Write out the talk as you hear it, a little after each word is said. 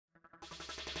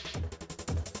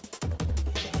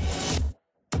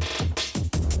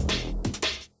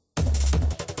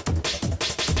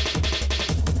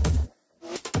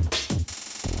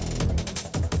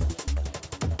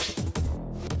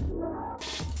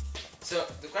So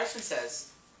the question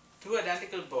says, two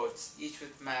identical boats, each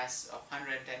with mass of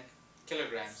 110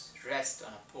 kilograms, rest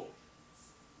on a pool.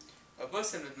 A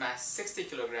person with mass 60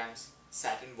 kilograms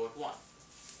sat in boat 1.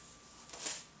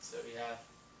 So we have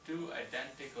two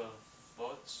identical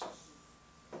boats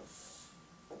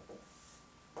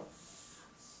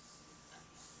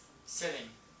sitting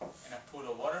in a pool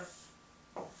of water,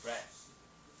 right?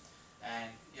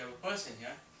 And you have a person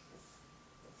here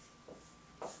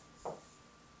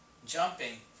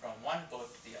jumping from one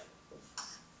boat to the other.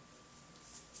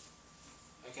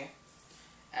 Okay?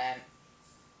 And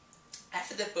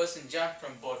after the person jumped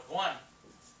from boat 1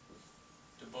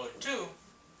 to boat 2,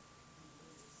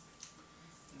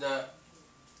 the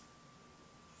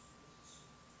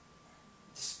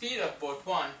speed of boat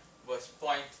 1 was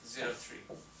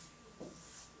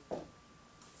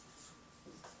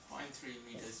 0.03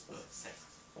 meters per second.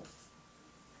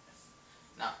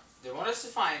 Now, they want us to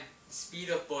find the speed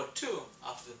of boat 2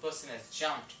 after the person has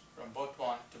jumped from boat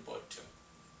 1 to boat 2.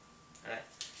 Alright?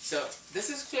 So, this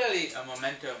is clearly a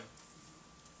momentum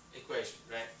equation,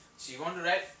 right? So you want to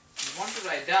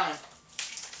write down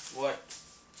what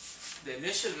the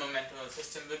initial momentum of the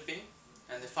system would be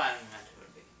and the final momentum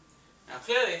would be. Now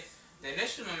clearly, the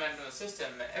initial momentum of the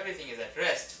system when everything is at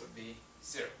rest would be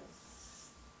 0.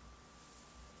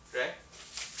 Right?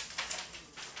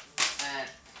 And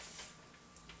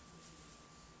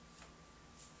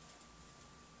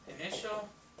initial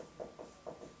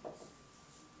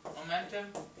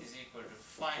momentum is equal to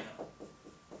final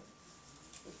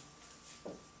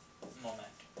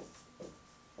momentum.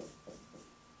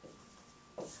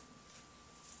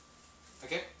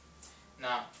 Okay?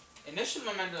 Now, initial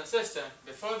momentum of the system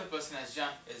before the person has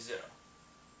jumped is 0.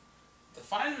 The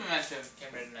final momentum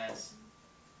can be written as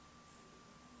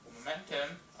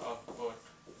momentum of boat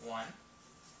 1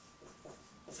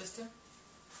 system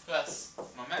plus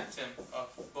momentum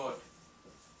of boat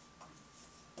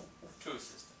 2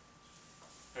 system.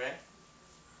 Right?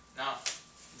 Now,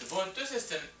 the boat 2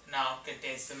 system now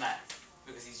contains the man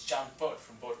because he's jumped boat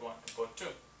from boat 1 to boat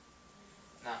 2.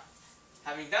 Now,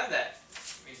 having done that,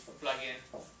 we plug in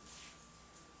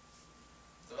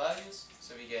the values.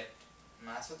 So we get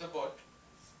mass of the boat,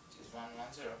 which is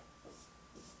 110,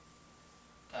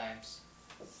 times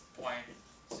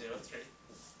 0.03,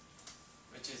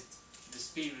 which is the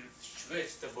speed with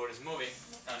which the boat is moving.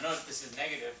 Now note this is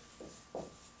negative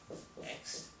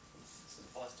x, this is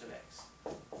positive x.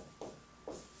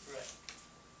 Right.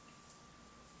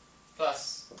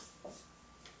 Plus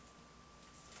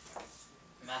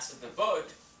mass of the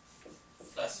boat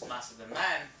plus mass of the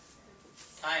man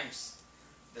times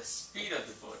the speed of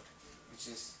the boat, which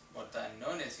is what the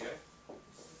unknown is here,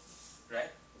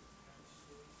 right?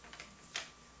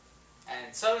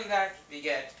 And solving that, we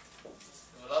get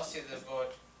the velocity of the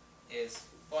boat is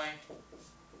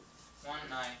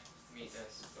 0.19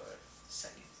 meters per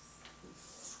second.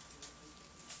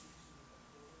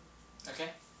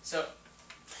 Okay, so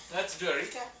let's do a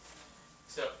recap.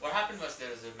 So what happened was there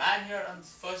was a man here on the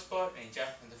first boat and he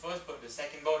jumped from the first boat to the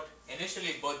second boat.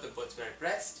 Initially both the boats were at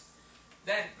rest.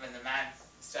 Then when the man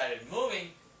started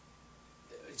moving,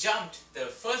 jumped, the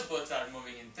first boat started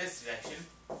moving in this direction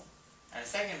and the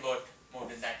second boat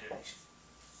moved in that direction.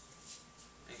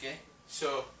 Okay,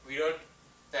 so we wrote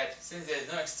that since there is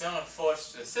no external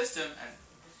force to the system and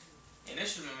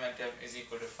initial momentum is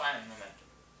equal to final momentum.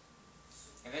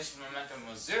 Initial momentum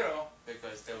was 0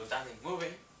 because there was nothing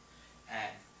moving,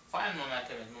 and final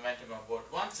momentum is momentum of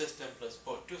boat 1 system plus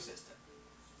boat 2 system.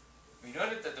 We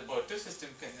noted that the boat 2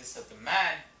 system consists of the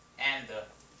man and the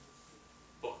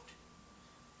boat,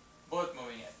 both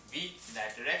moving at v in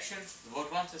that direction. The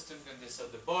boat 1 system consists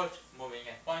of the boat moving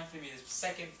at 0.3 meters per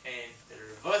second in the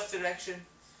reverse direction.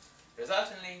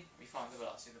 Resultantly, we found the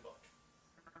velocity of the boat.